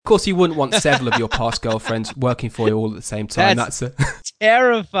course, you wouldn't want several of your past girlfriends working for you all at the same time. That's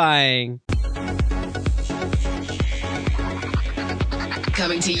terrifying.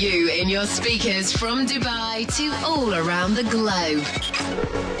 Coming to you in your speakers from Dubai to all around the globe.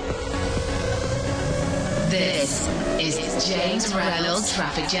 This is James Reynolds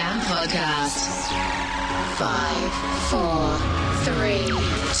Traffic Jam Podcast. 5, 4, 3,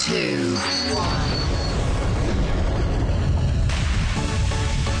 2, 1.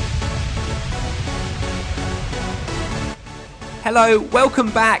 Hello, welcome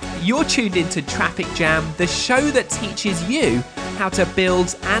back. You're tuned into Traffic Jam, the show that teaches you how to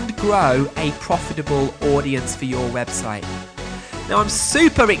build and grow a profitable audience for your website. Now, I'm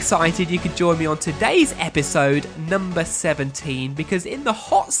super excited you could join me on today's episode, number 17, because in the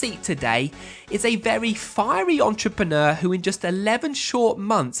hot seat today is a very fiery entrepreneur who in just 11 short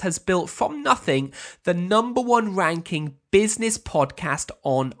months has built from nothing the number one ranking business podcast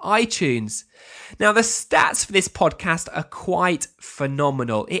on iTunes. Now, the stats for this podcast are quite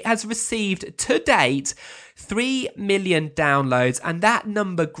phenomenal. It has received, to date, 3 million downloads, and that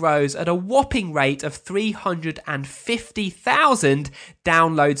number grows at a whopping rate of 350,000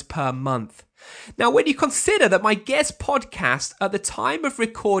 downloads per month. Now, when you consider that my guest podcast at the time of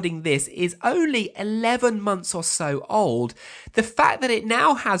recording this is only 11 months or so old, the fact that it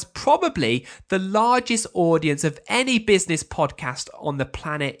now has probably the largest audience of any business podcast on the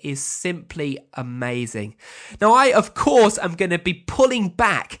planet is simply amazing. Now, I, of course, am going to be pulling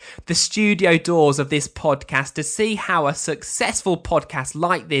back the studio doors of this podcast to see how a successful podcast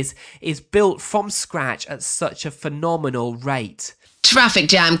like this is built from scratch at such a phenomenal rate.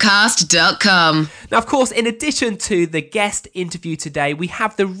 TrafficJamcast.com. Now, of course, in addition to the guest interview today, we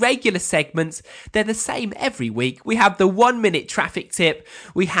have the regular segments. They're the same every week. We have the 1-minute traffic tip.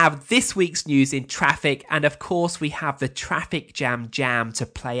 We have this week's news in traffic. And of course, we have the Traffic Jam to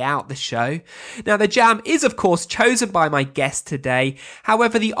play out the show. Now, the jam is, of course, chosen by my guest today.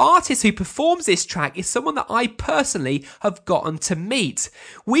 However, the artist who performs this track is someone that I personally have gotten to meet.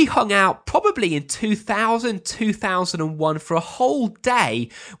 We hung out probably in 2000, 2001 for a whole day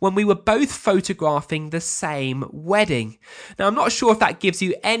when we were both photographing the same wedding. Now, I'm not sure if that gives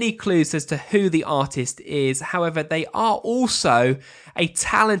you any clues as to who the artist is. However, they are also a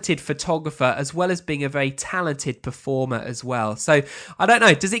talented photographer as well as being a very talented performer as well. So I don't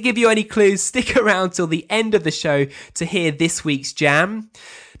know, does it give you any clues? Stick around till the end of the show to hear this week's jam.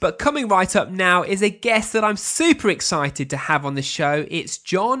 But coming right up now is a guest that I'm super excited to have on the show. It's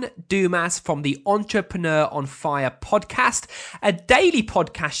Jon Dumas from the Entrepreneur on Fire podcast, a daily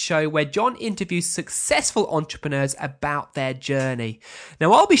podcast show where Jon interviews successful entrepreneurs about their journey.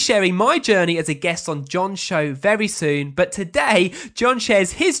 Now, I'll be sharing my journey as a guest on Jon's show very soon, but today, Jon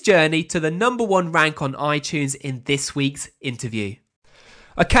shares his journey to the number one rank on iTunes in this week's interview.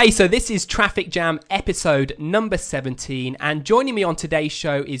 Okay, so this is Traffic Jam episode number 17, and joining me on today's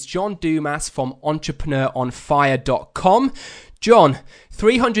show is Jon Dumas from EntrepreneurOnFire.com. Jon,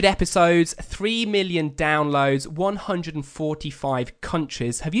 300 episodes, 3 million downloads, 145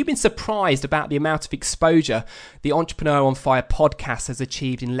 countries. Have you been surprised about the amount of exposure the Entrepreneur on Fire podcast has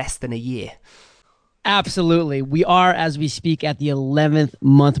achieved in less than a year? Absolutely. We are, as we speak, at the 11th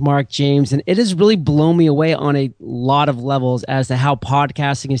month mark, James, and it has really blown me away on a lot of levels as to how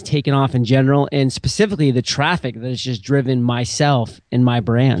podcasting has taken off in general, and specifically the traffic that has just driven myself and my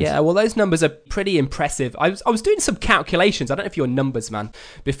brand. Yeah, well, those numbers are pretty impressive. I was doing some calculations. I don't know if you're a numbers man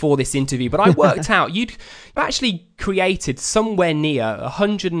before this interview, but I worked out you've actually created somewhere near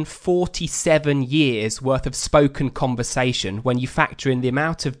 147 years worth of spoken conversation when you factor in the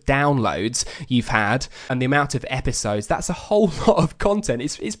amount of downloads you've had and the amount of episodes. That's a whole lot of content.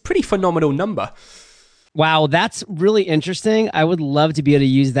 It's pretty phenomenal number. Wow, that's really interesting. I would love to be able to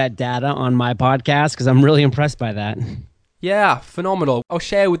use that data on my podcast because I'm really impressed by that. Yeah, phenomenal. I'll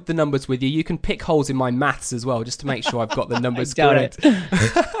share with the numbers with you. You can pick holes in my maths as well, just to make sure I've got the numbers correct.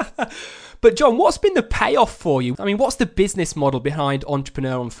 But Jon, what's been the payoff for you? I mean, what's the business model behind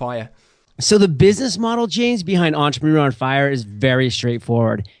Entrepreneur on Fire? So the business model, James, behind Entrepreneur on Fire is very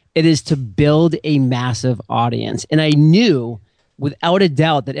straightforward. It is to build a massive audience. And I knew without a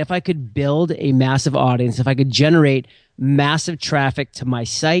doubt that if I could build a massive audience, if I could generate massive traffic to my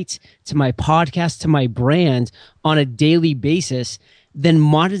site, to my podcast, to my brand on a daily basis, then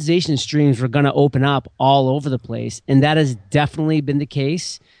monetization streams were going to open up all over the place. And that has definitely been the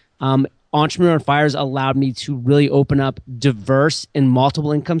case. Entrepreneur on Fire has allowed me to really open up diverse and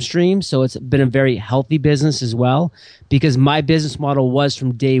multiple income streams. So it's been a very healthy business as well, because my business model was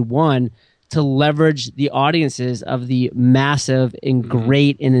from day one to leverage the audiences of the massive and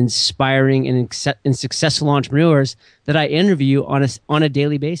great and inspiring and successful entrepreneurs that I interview on a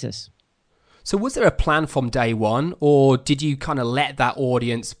daily basis. So was there a plan from day one, or did you kind of let that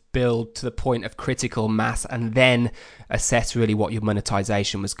audience build to the point of critical mass and then assess really what your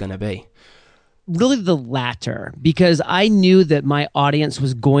monetization was going to be? Really the latter, because I knew that my audience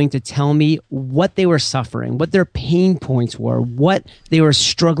was going to tell me what they were suffering, what their pain points were, what they were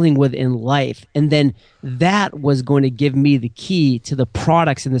struggling with in life. And then that was going to give me the key to the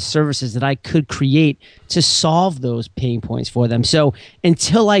products and the services that I could create to solve those pain points for them. So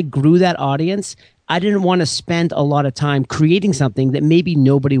until I grew that audience, I didn't want to spend a lot of time creating something that maybe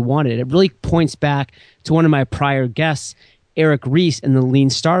nobody wanted. It really points back to one of my prior guests, Eric Ries, and the lean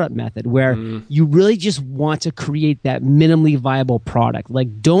startup method, where you really just want to create that minimally viable product.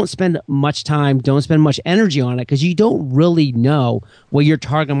 Like, don't spend much time, don't spend much energy on it, because you don't really know what your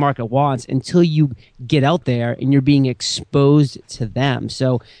target market wants until you get out there and you're being exposed to them.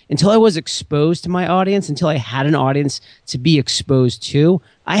 So until I was exposed to my audience, until I had an audience to be exposed to,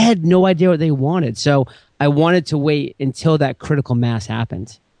 I had no idea what they wanted. So I wanted to wait until that critical mass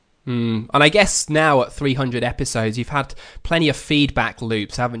happened. And I guess now at 300 episodes, you've had plenty of feedback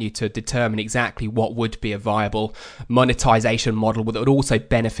loops, haven't you, to determine exactly what would be a viable monetization model that would also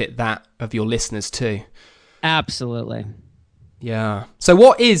benefit that of your listeners too. Absolutely. Yeah. So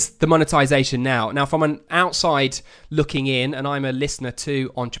what is the monetization now? Now, from an outside looking in, and I'm a listener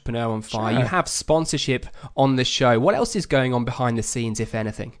to Entrepreneur on Fire, you have sponsorship on the show. What else is going on behind the scenes, if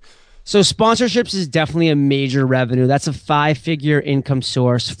anything? So sponsorships is definitely a major revenue. That's a 5-figure income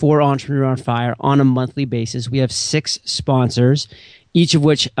source for Entrepreneur on Fire on a monthly basis. We have 6 sponsors, each of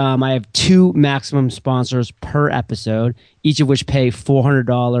which I have 2 maximum sponsors per episode, each of which pay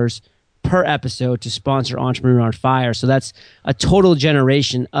 $400 per episode to sponsor Entrepreneur on Fire. So that's a total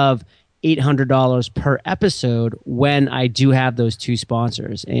generation of $800 per episode when I do have those 2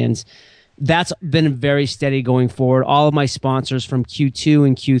 sponsors. And that's been very steady going forward. All of my sponsors from Q2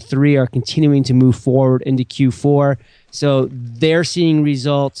 and Q3 are continuing to move forward into Q4. So they're seeing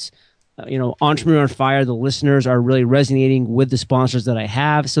results. Entrepreneur on Fire, the listeners are really resonating with the sponsors that I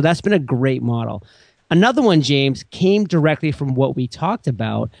have. So that's been a great model. Another one, James, came directly from what we talked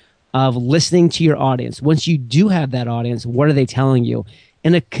about of listening to your audience. Once you do have that audience, what are they telling you?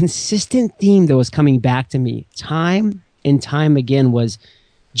 And a consistent theme that was coming back to me time and time again was,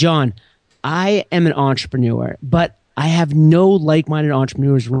 John, I am an entrepreneur, but I have no like-minded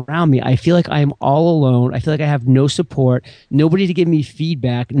entrepreneurs around me. I feel like I am all alone. I feel like I have no support, nobody to give me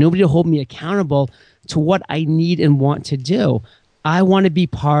feedback, nobody to hold me accountable to what I need and want to do. I want to be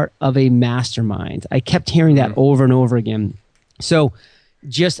part of a mastermind. I kept hearing that over and over again. So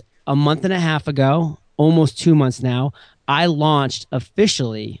just a month and a half ago, almost 2 months now, I launched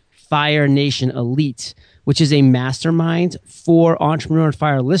officially Fire Nation Elite, which is a mastermind for Entrepreneur on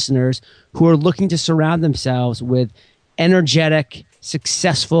Fire listeners who are looking to surround themselves with energetic,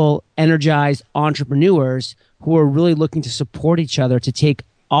 successful, energized entrepreneurs who are really looking to support each other to take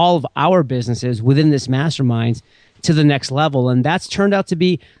all of our businesses within this mastermind to the next level. And that's turned out to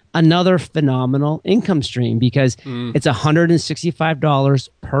be another phenomenal income stream because it's $165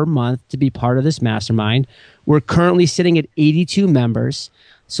 per month to be part of this mastermind. We're currently sitting at 82 members.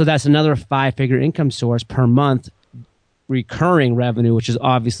 So that's another 5-figure income source per month, recurring revenue, which is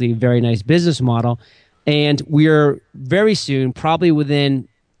obviously a very nice business model. And we're very soon, probably within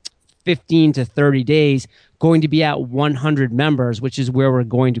 15 to 30 days, going to be at 100 members, which is where we're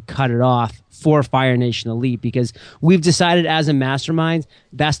going to cut it off for Fire Nation Elite, because we've decided as a mastermind,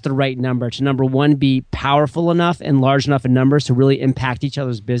 that's the right number to, number one, be powerful enough and large enough in numbers to really impact each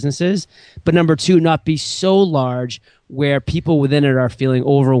other's businesses. But number two, not be so large where people within it are feeling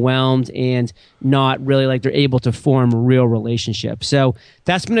overwhelmed and not really like they're able to form real relationships. So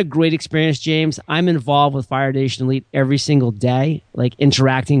that's been a great experience, James. I'm involved with Fire Nation Elite every single day, like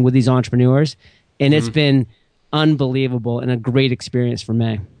interacting with these entrepreneurs. And it's been unbelievable and a great experience for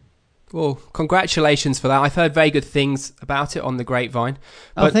me. Well, congratulations for that. I've heard very good things about it on the grapevine.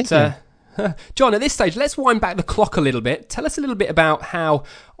 But, thank you. John, at this stage, let's wind back the clock a little bit. Tell us a little bit about how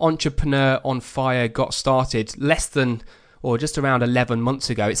Entrepreneur on Fire got started less than, or just around 11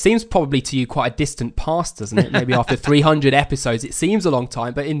 months ago. It seems probably to you quite a distant past, doesn't it? Maybe after 300 episodes, it seems a long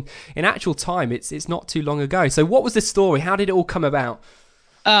time, but in actual time, it's not too long ago. So what was the story? How did it all come about?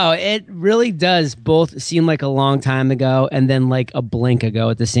 Oh, it really does both seem like a long time ago and then like a blink ago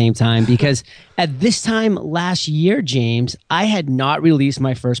at the same time, because at this time last year, James, I had not released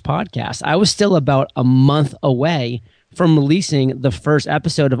my first podcast. I was still about a month away from releasing the first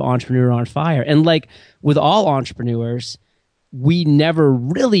episode of Entrepreneur on Fire. And like with all entrepreneurs, we never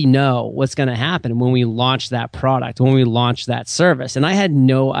really know what's going to happen when we launch that product, when we launch that service. And I had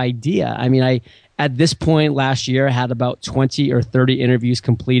no idea. I mean, at this point last year, I had about 20 or 30 interviews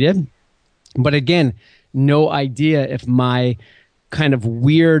completed. But again, no idea if my kind of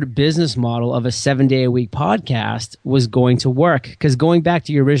weird business model of a 7-day-a-week podcast was going to work. Because going back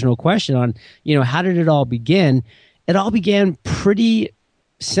to your original question on, how did it all begin? It all began pretty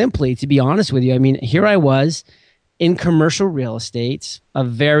simply, to be honest with you. I mean, here I was in commercial real estate, a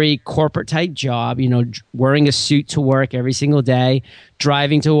very corporate type job, wearing a suit to work every single day,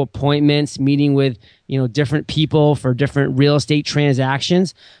 driving to appointments, meeting with, different people for different real estate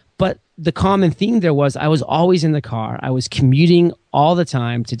transactions. But the common theme there was I was always in the car. I was commuting all the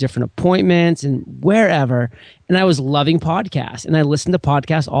time to different appointments and wherever. And I was loving podcasts and I listened to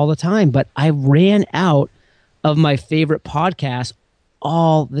podcasts all the time. But I ran out of my favorite podcasts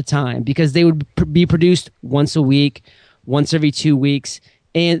all the time because they would be produced once a week, once every 2 weeks.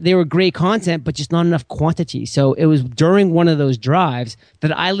 And they were great content, but just not enough quantity. So it was during one of those drives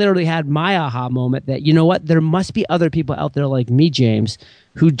that I literally had my aha moment that, you know what, there must be other people out there like me, James,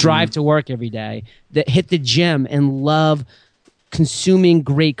 who drive to work every day, that hit the gym and love consuming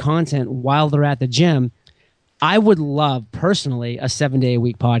great content while they're at the gym. I would love personally a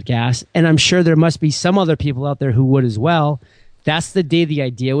 7-day-a-week podcast. And I'm sure there must be some other people out there who would as well. That's the day the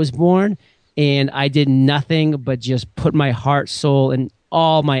idea was born. And I did nothing but just put my heart, soul, and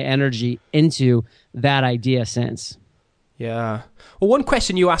all my energy into that idea since. Yeah. Well, one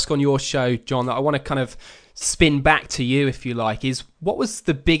question you ask on your show, John, that I want to kind of spin back to you, if you like, is what was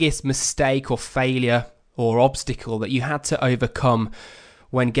the biggest mistake or failure or obstacle that you had to overcome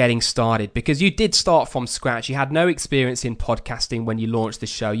when getting started? Because you did start from scratch. You had no experience in podcasting when you launched the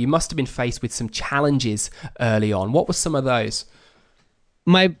show. You must have been faced with some challenges early on. What were some of those?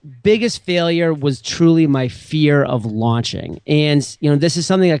 My biggest failure was truly my fear of launching. And, this is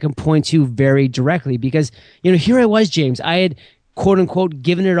something I can point to very directly because, here I was, James. I had, quote unquote,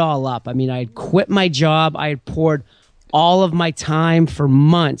 given it all up. I mean, I had quit my job. I had poured all of my time for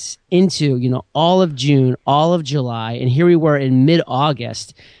months into, all of June, all of July. And here we were in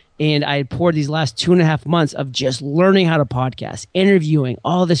mid-August. And I had poured these last 2.5 months of just learning how to podcast, interviewing,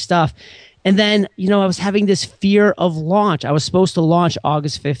 all this stuff. And then, I was having this fear of launch. I was supposed to launch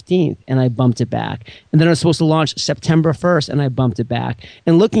August 15th and I bumped it back. And then I was supposed to launch September 1st and I bumped it back.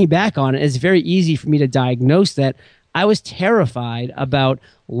 And looking back on it, it's very easy for me to diagnose that I was terrified about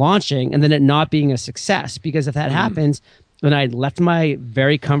launching and then it not being a success. Because if that happens, then I'd left my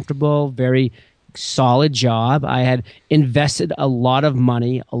very comfortable, very solid job. I had invested a lot of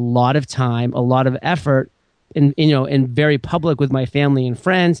money, a lot of time, a lot of effort and very public with my family and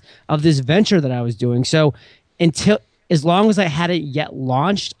friends of this venture that I was doing. So as long as I hadn't yet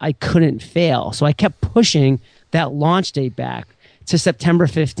launched, I couldn't fail. So I kept pushing that launch date back to September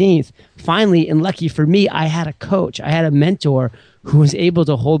 15th. Finally, and lucky for me, I had a coach. I had a mentor who was able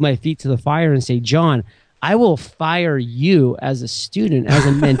to hold my feet to the fire and say, John, I will fire you as a student, as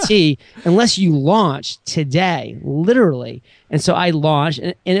a mentee, unless you launch today, literally. And so I launched,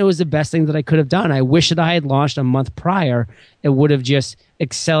 and it was the best thing that I could have done. I wish that I had launched a month prior. It would have just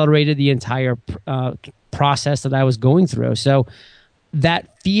accelerated the entire process that I was going through. So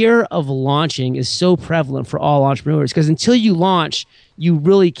that fear of launching is so prevalent for all entrepreneurs because until you launch, you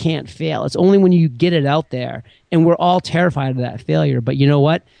really can't fail. It's only when you get it out there, and we're all terrified of that failure. But you know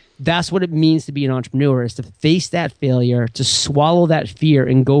what? That's what it means to be an entrepreneur, is to face that failure, to swallow that fear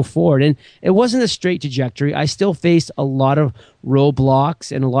and go forward. And it wasn't a straight trajectory. I still faced a lot of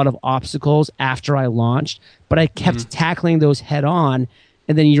roadblocks and a lot of obstacles after I launched, but I kept tackling those head on.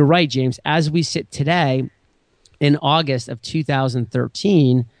 And then you're right, James, as we sit today in August of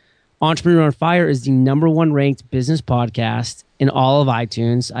 2013, Entrepreneur on Fire is the #1 ranked business podcast in all of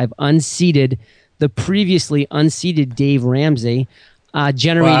iTunes. I've unseated the previously unseated Dave Ramsey,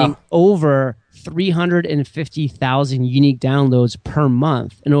 generating over 350,000 unique downloads per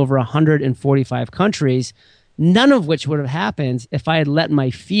month in over 145 countries, none of which would have happened if I had let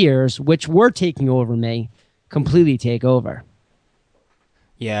my fears, which were taking over me, completely take over.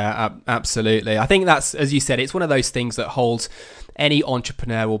 Yeah, absolutely. I think that's, as you said, it's one of those things that holds any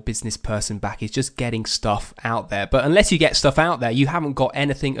entrepreneur or business person back, is just getting stuff out there. But unless you get stuff out there, you haven't got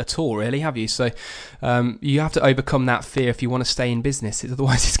anything at all, really, have you? So you have to overcome that fear if you want to stay in business.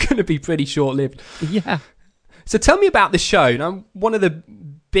 Otherwise, it's going to be pretty short-lived. Yeah. So tell me about the show. Now, one of the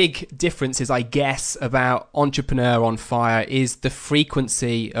big differences, I guess, about Entrepreneur on Fire is the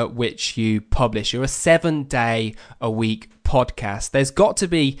frequency at which you publish. You're a 7-day-a-week podcast. There's got to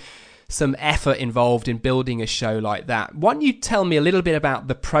be some effort involved in building a show like that. Why don't you tell me a little bit about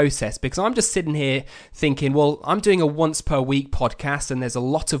the process? Because I'm just sitting here thinking, well, I'm doing a once per week podcast and there's a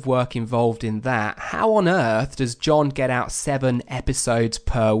lot of work involved in that. How on earth does John get out 7 episodes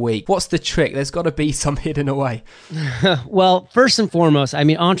per week? What's the trick? There's got to be some hidden away. Well, first and foremost, I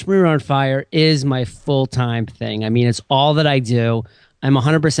mean, Entrepreneur on Fire is my full-time thing. I mean, it's all that I do. I'm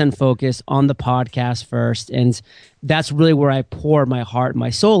 100% focused on the podcast first, and that's really where I pour my heart and my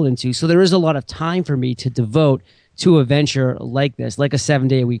soul into. So there is a lot of time for me to devote to a venture like this, like a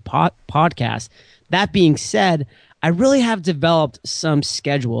 7-day-a-week podcast. That being said, I really have developed some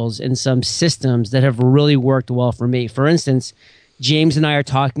schedules and some systems that have really worked well for me. For instance, James and I are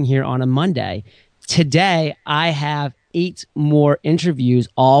talking here on a Monday. Today, I have 8 more interviews,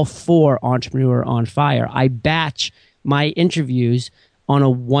 all for Entrepreneur on Fire. I batch my interviews on a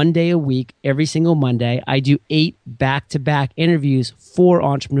 1 day a week, every single Monday. I do 8 back-to-back interviews for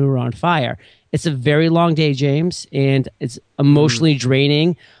Entrepreneur on Fire. It's a very long day, James, and it's emotionally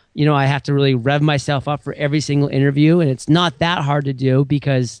draining. You know, I have to really rev myself up for every single interview, and it's not that hard to do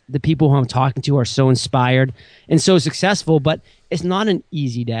because the people who I'm talking to are so inspired and so successful, but it's not an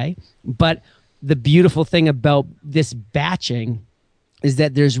easy day. But the beautiful thing about this batching is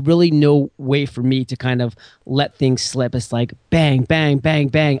that there's really no way for me to kind of let things slip. It's like bang, bang, bang,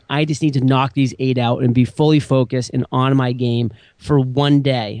 bang. I just need to knock these 8 out and be fully focused and on my game for one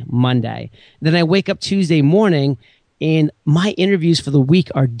day, Monday. Then I wake up Tuesday morning and my interviews for the week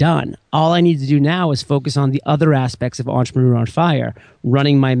are done. All I need to do now is focus on the other aspects of Entrepreneur on Fire,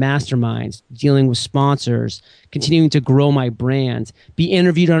 running my masterminds, dealing with sponsors, continuing to grow my brand, be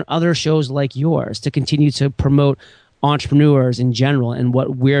interviewed on other shows like yours to continue to promote entrepreneurs in general and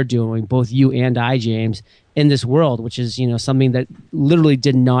what we're doing, both you and I, James, in this world, which is, you know, something that literally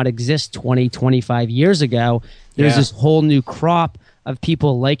did not exist 20, 25 years ago. There's this whole new crop of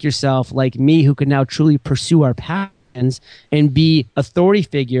people like yourself, like me, who can now truly pursue our passions and be authority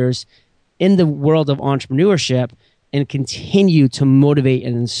figures in the world of entrepreneurship and continue to motivate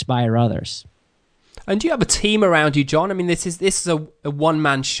and inspire others. And do you have a team around you, John? I mean, this is a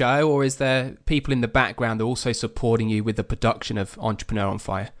one-man show, or is there people in the background that are also supporting you with the production of Entrepreneur on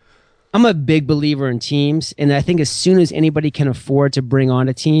Fire? I'm a big believer in teams, and I think as soon as anybody can afford to bring on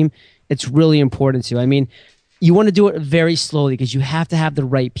a team, it's really important to. I mean, you want to do it very slowly because you have to have the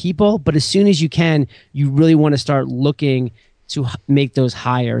right people, but as soon as you can, you really want to start looking to make those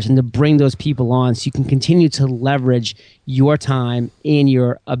hires and to bring those people on so you can continue to leverage your time and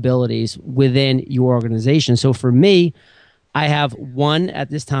your abilities within your organization. So for me, I have one at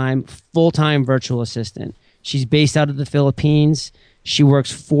this time full-time virtual assistant. She's based out of the Philippines. She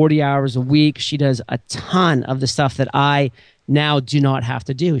works 40 hours a week. She does a ton of the stuff that I now do not have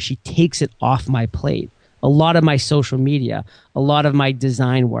to do. She takes it off my plate. A lot of my social media, a lot of my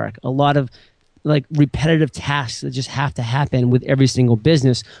design work, a lot of like repetitive tasks that just have to happen with every single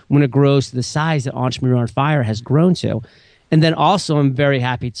business when it grows to the size that Entrepreneur on Fire has grown to. And then also, I'm very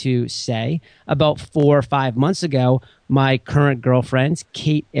happy to say, about 4 or 5 months ago, my current girlfriend,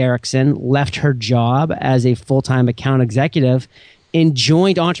 Kate Erickson, left her job as a full-time account executive and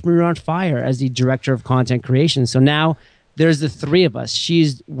joined Entrepreneur on Fire as the director of content creation. So now there's the 3 of us.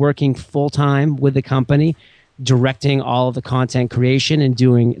 She's working full-time with the company, directing all of the content creation and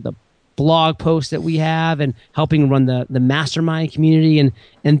doing the blog posts that we have and helping run the mastermind community.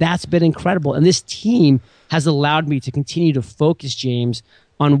 And that's been incredible. And this team has allowed me to continue to focus, James,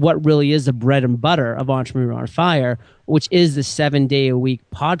 on what really is the bread and butter of Entrepreneur on Fire, which is the 7-day-a-week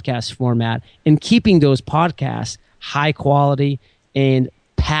podcast format, and keeping those podcasts high quality and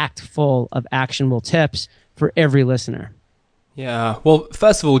packed full of actionable tips for every listener. Yeah. Well,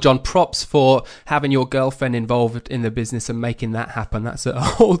 first of all, John, props for having your girlfriend involved in the business and making that happen. That's a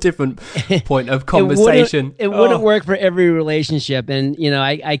whole different point of conversation. It wouldn't work for every relationship. And, you know,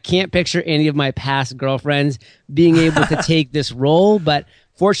 I can't picture any of my past girlfriends being able to take this role. But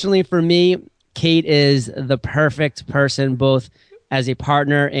fortunately for me, Kate is the perfect person, both as a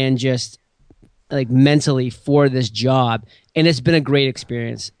partner and just like mentally for this job. And it's been a great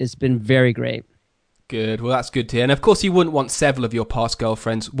experience. It's been very great. Good. Well, that's good to hear. And of course, you wouldn't want several of your past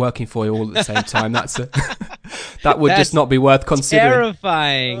girlfriends working for you all at the same time. That would just not be worth considering.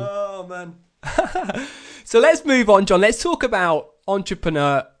 Terrifying. Oh, man. So let's move on, John. Let's talk about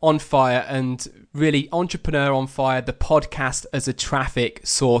Entrepreneur on Fire and really Entrepreneur on Fire, the podcast as a traffic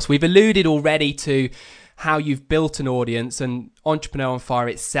source. We've alluded already to how you've built an audience and Entrepreneur on Fire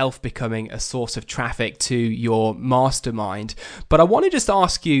itself becoming a source of traffic to your mastermind. But I want to just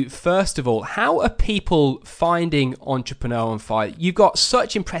ask you, first of all, how are people finding Entrepreneur on Fire? You've got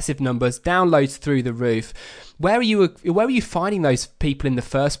such impressive numbers, downloads through the roof. Where are you finding those people in the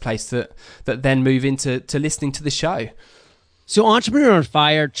first place that then move into listening to the show? So Entrepreneur on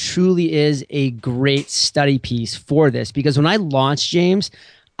Fire truly is a great study piece for this, because when I launched, James,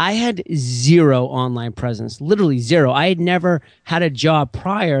 I had zero online presence, literally zero. I had never had a job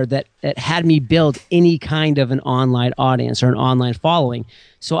prior that had me build any kind of an online audience or an online following.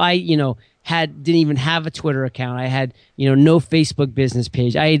 So I, didn't even have a Twitter account. I had, no Facebook business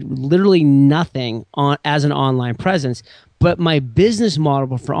page. I had literally nothing as an online presence. But my business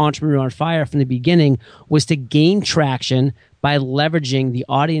model for Entrepreneur on Fire from the beginning was to gain traction by leveraging the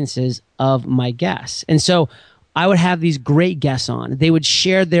audiences of my guests. And so I would have these great guests on. They would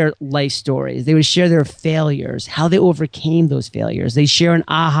share their life stories. They would share their failures, how they overcame those failures. They share an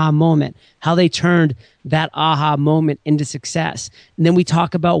aha moment, how they turned that aha moment into success. And then we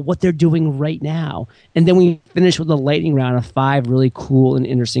talk about what they're doing right now. And then we finish with a lightning round of 5 really cool and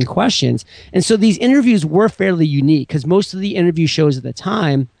interesting questions. And so these interviews were fairly unique, because most of the interview shows at the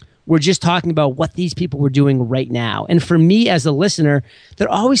time were just talking about what these people were doing right now. And for me as a listener, there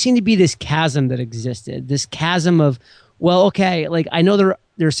always seemed to be this chasm that existed, this chasm of, well, okay, like I know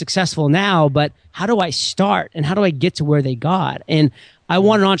they're successful now, but how do I start and how do I get to where they got? And I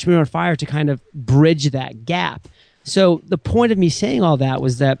wanted Entrepreneur on Fire to kind of bridge that gap. So the point of me saying all that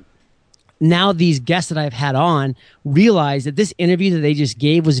was that now these guests that I've had on realize that this interview that they just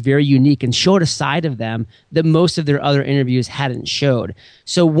gave was very unique and showed a side of them that most of their other interviews hadn't showed.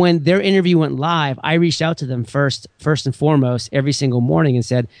 So when their interview went live, I reached out to them first and foremost every single morning and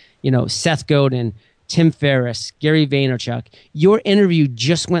said, Seth Godin, Tim Ferriss, Gary Vaynerchuk, your interview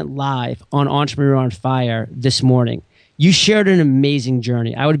just went live on Entrepreneur on Fire this morning. You shared an amazing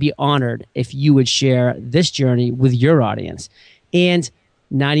journey. I would be honored if you would share this journey with your audience. And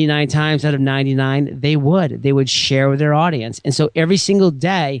 99 times out of 99, they would share with their audience. And so every single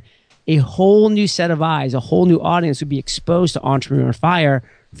day, a whole new set of eyes, a whole new audience would be exposed to Entrepreneur on Fire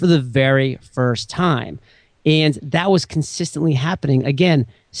for the very first time. And that was consistently happening, again,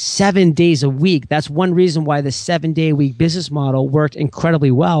 7 days a week. That's one reason why the 7-day-a-week business model worked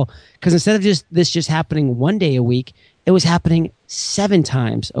incredibly well, because instead of just happening 1 day a week, it was happening 7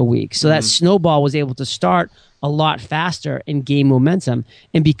 times a week. So that snowball was able to start a lot faster and gain momentum.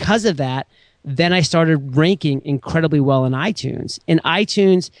 And because of that, then I started ranking incredibly well in iTunes. And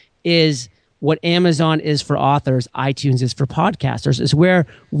iTunes is what Amazon is for authors, iTunes is for podcasters. It's where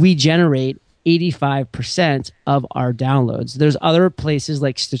we generate 85% of our downloads. There's other places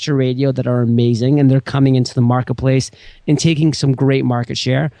like Stitcher Radio that are amazing, and they're coming into the marketplace and taking some great market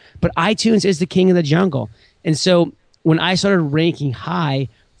share. But iTunes is the king of the jungle. And so when I started ranking high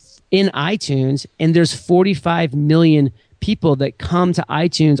in iTunes, and there's 45 million people that come to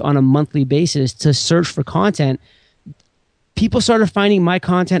iTunes on a monthly basis to search for content, people started finding my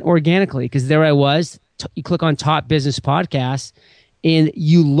content organically, because there I was. You click on Top Business Podcasts, and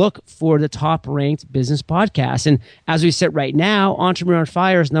you look for the top ranked business podcasts. And as we sit right now, Entrepreneur on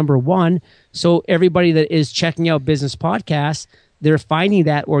Fire is number 1. So everybody that is checking out business podcasts, they're finding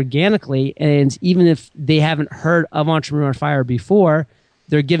that organically. And even if they haven't heard of Entrepreneur on Fire before,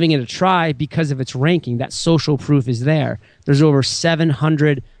 they're giving it a try because of its ranking. That social proof is there. There's over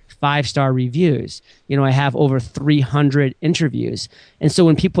 700 5-star reviews. I have over 300 interviews. And so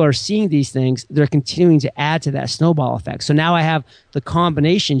when people are seeing these things, they're continuing to add to that snowball effect. So now I have the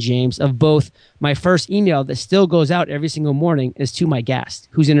combination, James, of both my first email that still goes out every single morning is to my guest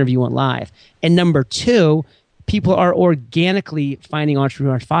whose interview went live. And number 2, people are organically finding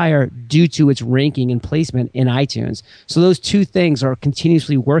Entrepreneur on Fire due to its ranking and placement in iTunes. So those 2 things are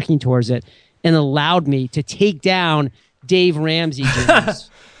continuously working towards it and allowed me to take down Dave Ramsey,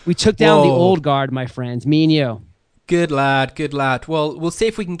 James. We took down the old guard, my friends, me and you. Good lad, good lad. Well, we'll see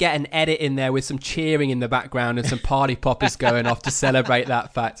if we can get an edit in there with some cheering in the background and some party poppers going off to celebrate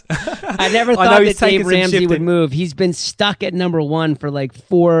that fact. I never thought that Dave Ramsey would move. He's been stuck at number 1 for like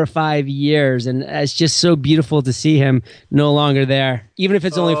 4 or 5 years, and it's just so beautiful to see him no longer there, even if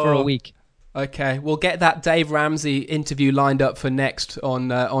it's only for a week. Okay, we'll get that Dave Ramsey interview lined up for next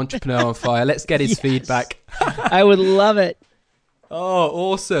on Entrepreneur on Fire. Let's get his feedback. I would love it.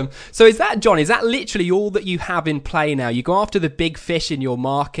 Oh, awesome. So is that, John, is that literally all that you have in play now? You go after the big fish in your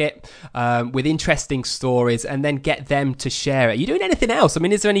market with interesting stories and then get them to share it. Are you doing anything else? I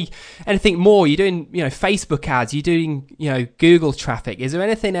mean, is there anything more? You're doing, Facebook ads, you're doing, Google traffic. Is there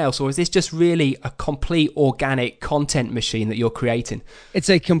anything else, or is this just really a complete organic content machine that you're creating? It's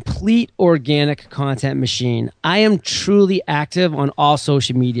a complete organic content machine. I am truly active on all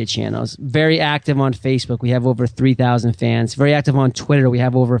social media channels. Very active on Facebook. We have over 3,000 fans. Very active on Twitter. We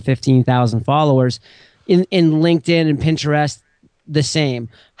have over 15,000 followers. In LinkedIn and Pinterest, the same.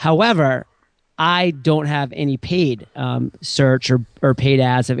 However, I don't have any paid search or paid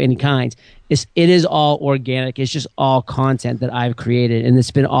ads of any kind. It is all organic. It's just all content that I've created, and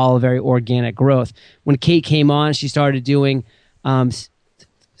it's been all very organic growth. When Kate came on, she started doing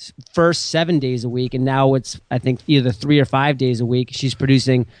first 7 days a week, and now it's, I think, either 3 or 5 days a week. She's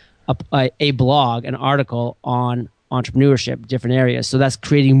producing a blog, an article on entrepreneurship, different areas. So that's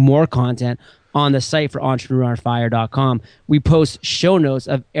creating more content on the site for entrepreneuronfire.com. We post show notes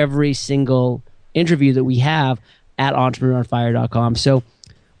of every single interview that we have at entrepreneuronfire.com. So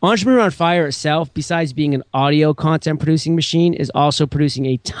Entrepreneur on Fire itself, besides being an audio content producing machine, is also producing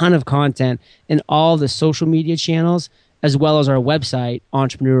a ton of content in all the social media channels, as well as our website,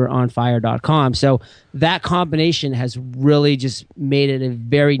 entrepreneuronfire.com. So that combination has really just made it a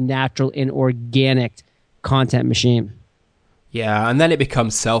very natural and organic content machine. Yeah, and then it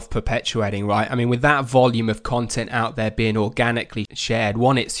becomes self-perpetuating, right? I mean, with that volume of content out there being organically shared,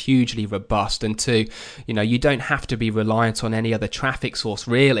 one, it's hugely robust, and two, you don't have to be reliant on any other traffic source,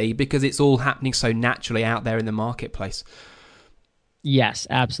 really, because it's all happening so naturally out there in the marketplace. Yes,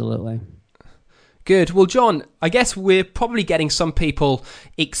 absolutely. Good. Well, John, I guess we're probably getting some people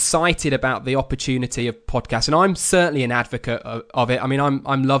excited about the opportunity of podcasts, and I'm certainly an advocate of it. I mean,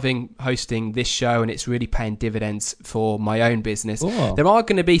 I'm loving hosting this show, and it's really paying dividends for my own business. Cool. There are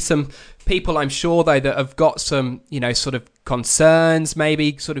going to be some people, I'm sure, though, that have got some, sort of concerns,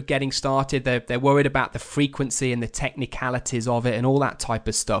 maybe sort of getting started. They're worried about the frequency and the technicalities of it and all that type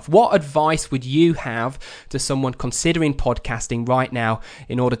of stuff. What advice would you have to someone considering podcasting right now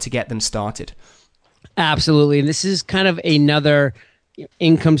in order to get them started? Absolutely. And this is kind of another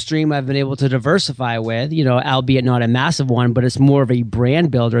income stream I've been able to diversify with, albeit not a massive one, but it's more of a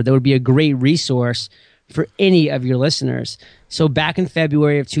brand builder that would be a great resource for any of your listeners. So back in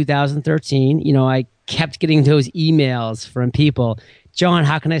February of 2013, I kept getting those emails from people. John,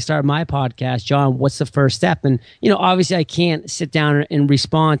 how can I start my podcast? John, what's the first step? And, obviously I can't sit down and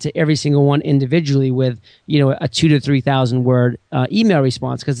respond to every single one individually with, a 2,000 to 3,000 word email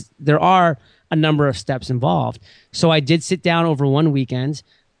response, because there are a number of steps involved. So I did sit down over one weekend.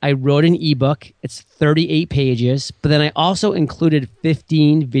 I wrote an ebook. It's 38 pages, but then I also included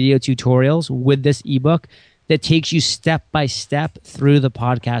 15 video tutorials with this ebook that takes you step by step through the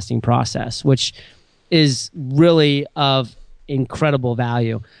podcasting process, which is really of incredible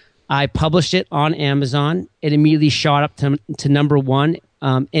value. I published it on Amazon. It immediately shot up to number one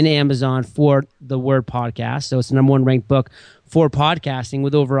in Amazon for the word podcast. So it's the number one ranked book for podcasting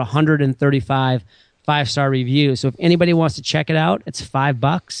with over 135 5-star reviews. So if anybody wants to check it out, it's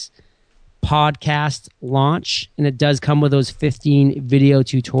 $5, podcast launch, and it does come with those 15 video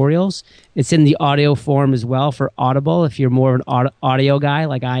tutorials. It's in the audio form as well for Audible if you're more of an audio guy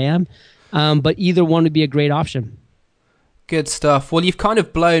like I am. But either one would be a great option. Good stuff. Well, you've kind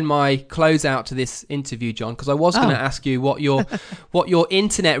of blown my close out to this interview, John, because I was going to ask you what your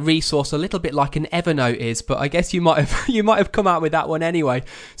internet resource, a little bit like an Evernote, is, but I guess you might have come out with that one anyway.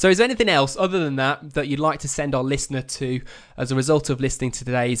 So is there anything else other than that you'd like to send our listener to as a result of listening to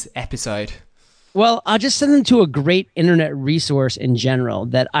today's episode? Well, I'll just send them to a great internet resource in general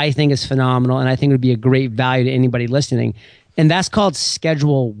that I think is phenomenal and I think would be a great value to anybody listening. And that's called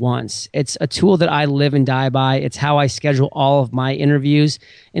Schedule Once. It's a tool that I live and die by. It's how I schedule all of my interviews.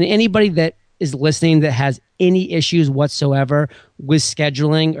 And anybody that is listening that has any issues whatsoever with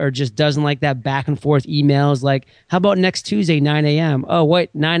scheduling or just doesn't like that back and forth emails like, how about next Tuesday, 9 a.m.? Oh,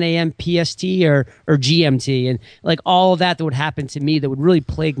 what, 9 a.m. PST or GMT? And like all of that would happen to me that would really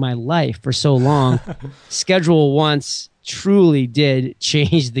plague my life for so long. Schedule Once truly did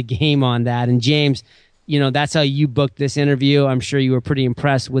change the game on that. And James, that's how you booked this interview. I'm sure you were pretty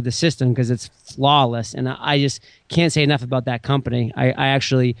impressed with the system because it's flawless. And I just can't say enough about that company. I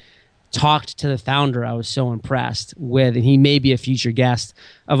actually talked to the founder I was so impressed with, and he may be a future guest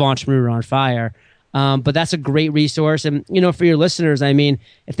of Entrepreneur on Fire. But that's a great resource. And, for your listeners, I mean,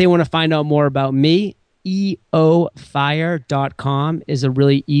 if they want to find out more about me, eofire.com is a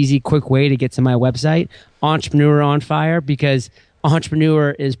really easy, quick way to get to my website, Entrepreneur on Fire, because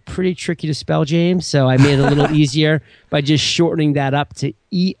Entrepreneur is pretty tricky to spell, James, so I made it a little easier by just shortening that up to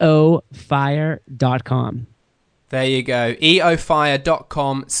eofire.com. There you go.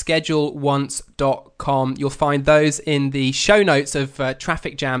 eofire.com, scheduleonce.com. You'll find those in the show notes of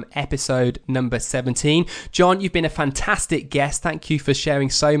Traffic Jam episode number 17. John, you've been a fantastic guest. Thank you for sharing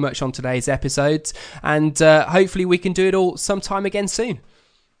so much on today's episodes. And hopefully we can do it all sometime again soon.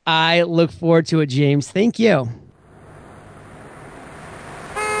 I look forward to it, James. Thank you.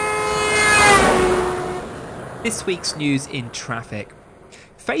 This week's news in traffic.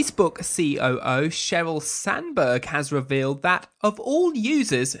 Facebook COO Sheryl Sandberg has revealed that of all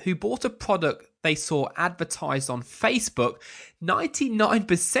users who bought a product they saw advertised on Facebook,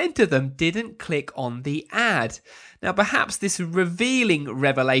 99% of them didn't click on the ad. Now, perhaps this revealing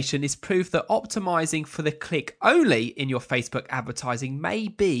revelation is proof that optimizing for the click only in your Facebook advertising may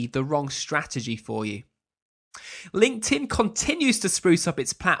be the wrong strategy for you. LinkedIn continues to spruce up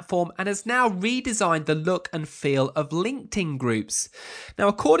its platform and has now redesigned the look and feel of LinkedIn groups. Now,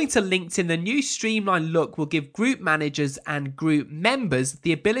 according to LinkedIn, the new streamlined look will give group managers and group members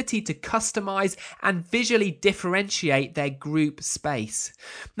the ability to customize and visually differentiate their group space.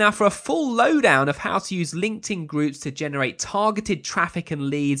 Now, for a full lowdown of how to use LinkedIn groups to generate targeted traffic and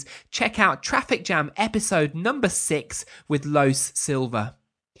leads, check out Traffic Jam episode number 6 with Los Silva.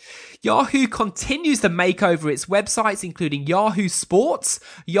 Yahoo continues to make over its websites, including Yahoo Sports,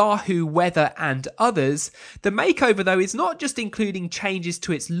 Yahoo Weather, and others. The makeover, though, is not just including changes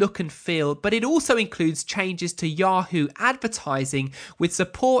to its look and feel, but it also includes changes to Yahoo advertising, with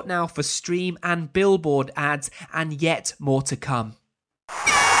support now for stream and billboard ads, and yet more to come.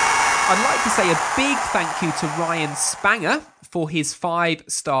 I'd like to say a big thank you to Ryan Spanger for his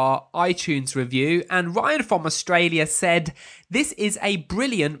 5-star iTunes review. And Ryan from Australia said, "This is a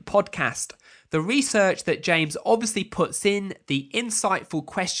brilliant podcast. The research that James obviously puts in, the insightful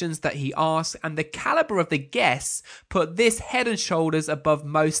questions that he asks, and the caliber of the guests put this head and shoulders above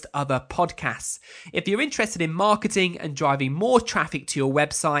most other podcasts. If you're interested in marketing and driving more traffic to your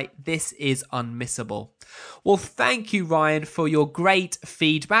website, this is unmissable." Well, thank you, Ryan, for your great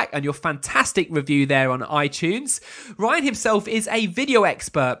feedback and your fantastic review there on iTunes. Ryan himself is a video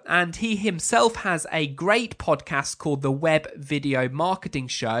expert, and he himself has a great podcast called The Web Video Marketing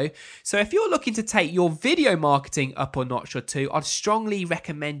Show. So if you're looking to take your video marketing up a notch or two, I'd strongly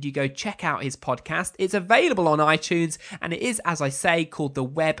recommend you go check out his podcast. It's available on iTunes, and it is, as I say, called The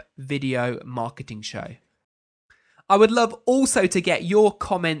Web Video Marketing Show. I would love also to get your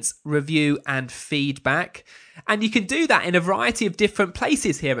comments, review, and feedback. And you can do that in a variety of different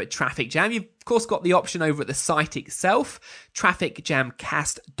places here at Traffic Jam. You've, of course, got the option over at the site itself,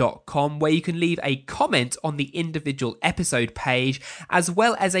 trafficjamcast.com, where you can leave a comment on the individual episode page, as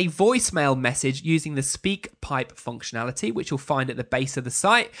well as a voicemail message using the SpeakPipe functionality, which you'll find at the base of the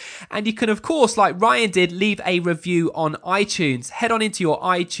site. And you can, of course, like Ryan did, leave a review on iTunes. Head on into your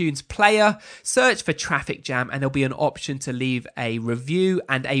iTunes player, search for Traffic Jam, and there'll be an option to leave a review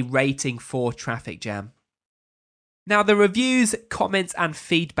and a rating for Traffic Jam. Now, the reviews, comments, and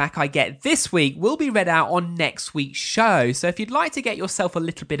feedback I get this week will be read out on next week's show. So if you'd like to get yourself a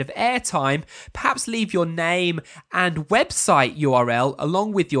little bit of airtime, perhaps leave your name and website URL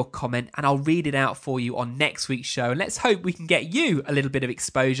along with your comment, and I'll read it out for you on next week's show. And let's hope we can get you a little bit of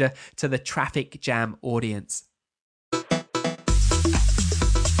exposure to the Traffic Jam audience.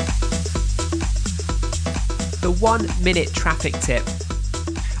 The 1-minute traffic tip.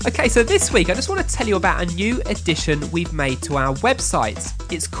 Okay, so this week I just want to tell you about a new addition we've made to our websites.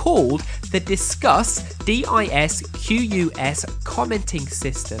 It's called the Discuss, D-I-S-Q-U-S commenting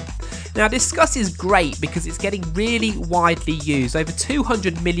system. Now, Discuss is great because it's getting really widely used. Over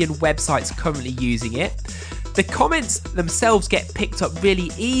 200 million websites currently using it. The comments themselves get picked up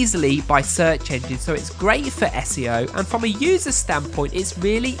really easily by search engines, so it's great for SEO, and from a user standpoint, it's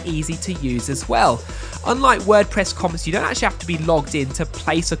really easy to use as well. Unlike WordPress comments, you don't actually have to be logged in to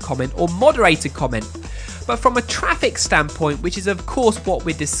place a comment or moderate a comment. But from a traffic standpoint, which is of course what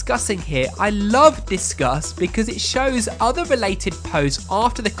we're discussing here, I love Discuss because it shows other related posts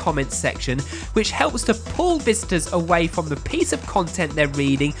after the comments section, which helps to pull visitors away from the piece of content they're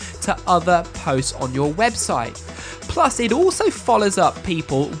reading to other posts on your website. Plus, it also follows up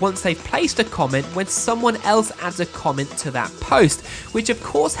people once they've placed a comment when someone else adds a comment to that post, which of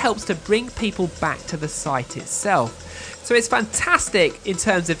course helps to bring people back to the site itself. So it's fantastic in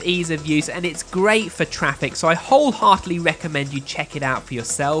terms of ease of use, and it's great for traffic, so I wholeheartedly recommend you check it out for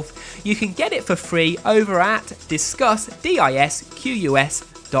yourself. You can get it for free over at discuss.com.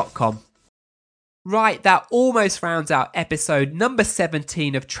 Right, that almost rounds out episode number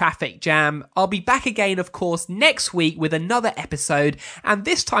 17 of Traffic Jam. I'll be back again, of course, next week with another episode, and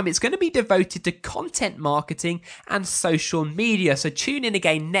this time it's going to be devoted to content marketing and social media, so tune in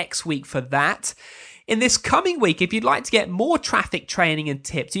again next week for that. In this coming week, if you'd like to get more traffic training and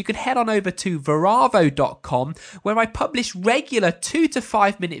tips, you can head on over to Veravo.com, where I publish regular 2 to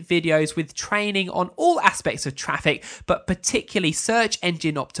 5 minute videos with training on all aspects of traffic, but particularly search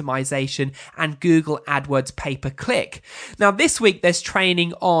engine optimization and Google AdWords pay-per-click. Now, this week there's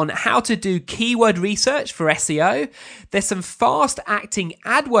training on how to do keyword research for SEO. There's some fast-acting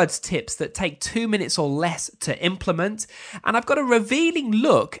AdWords tips that take 2 minutes or less to implement. And I've got a revealing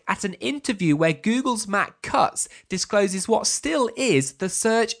look at an interview where Google's Matt Cutts discloses what still is the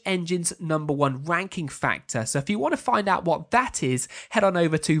search engine's #1 ranking factor. So if you want to find out what that is, head on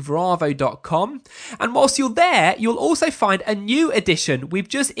over to Veravo.com. And whilst you're there, you'll also find a new edition. We've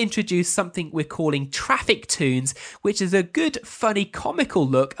just introduced something we're calling Traffic Tunes, which is a good, funny, comical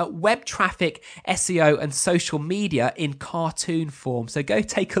look at web traffic, SEO, and social media in cartoon form. So go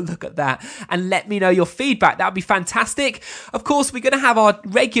take a look at that and let me know your feedback. That would be fantastic. Of course, we're going to have our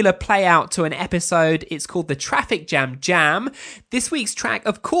regular play out to an episode. It's called the Traffic Jam Jam. This week's track,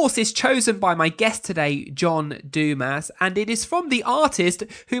 of course, is chosen by my guest today, Lee Dumas, and it is from the artist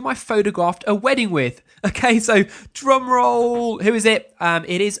whom I photographed a wedding with. Okay, so drum roll. Who is it?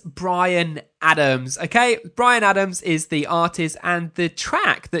 It is Bryan Adams. Okay, Bryan Adams is the artist, and the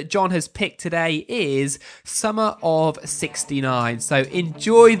track that John has picked today is Summer of '69. So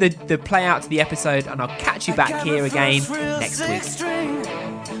enjoy the play out to the episode, and I'll catch you back here again next week.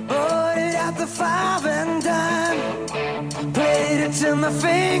 The 5 and dime, played it till my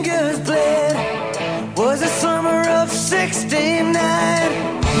fingers bled. Was the summer of '69.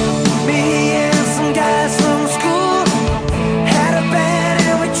 Me and some guys from school had a band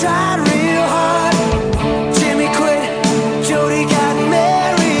and we tried real hard. Jimmy quit, Jody got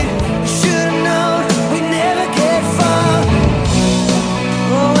married. Should've known we'd never get far.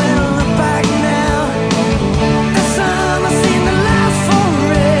 Oh, when I look back now, the summer seemed to last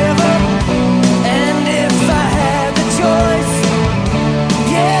forever. And if I had the choice,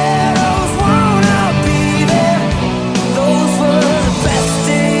 yeah, those wanna be there. Those were the best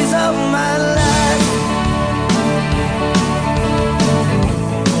days of my life.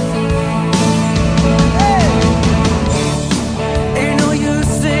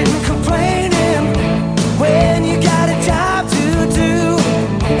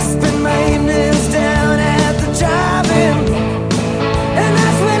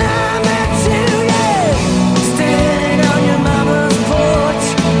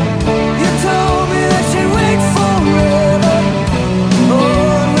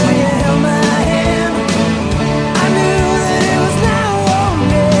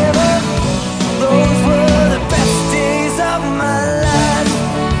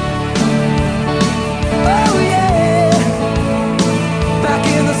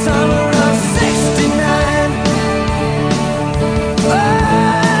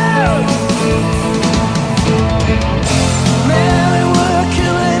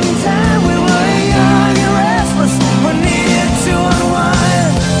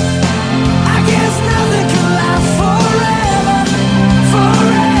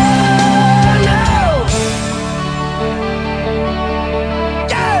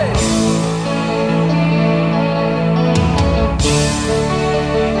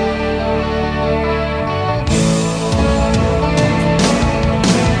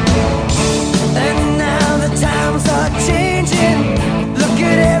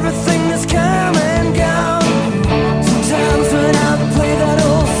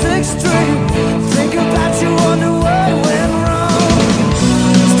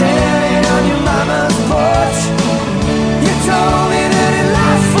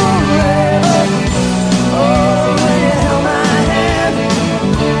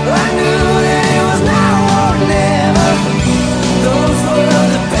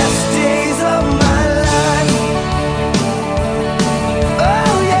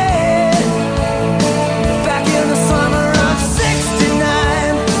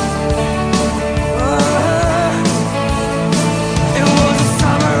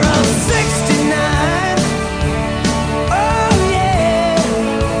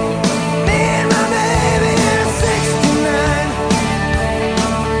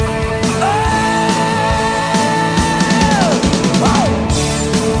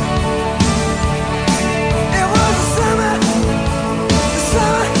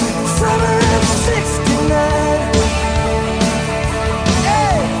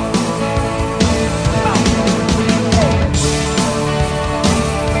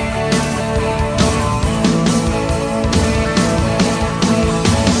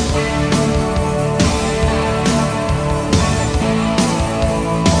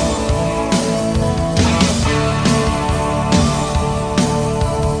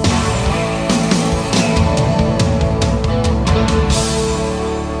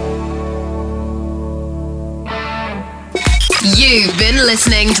 You've been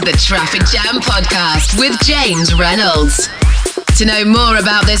listening to the Traffic Jam Podcast with James Reynolds. To know more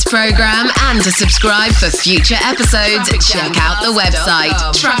about this program and to subscribe for future episodes, check out the website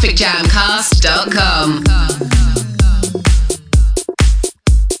trafficjamcast.com.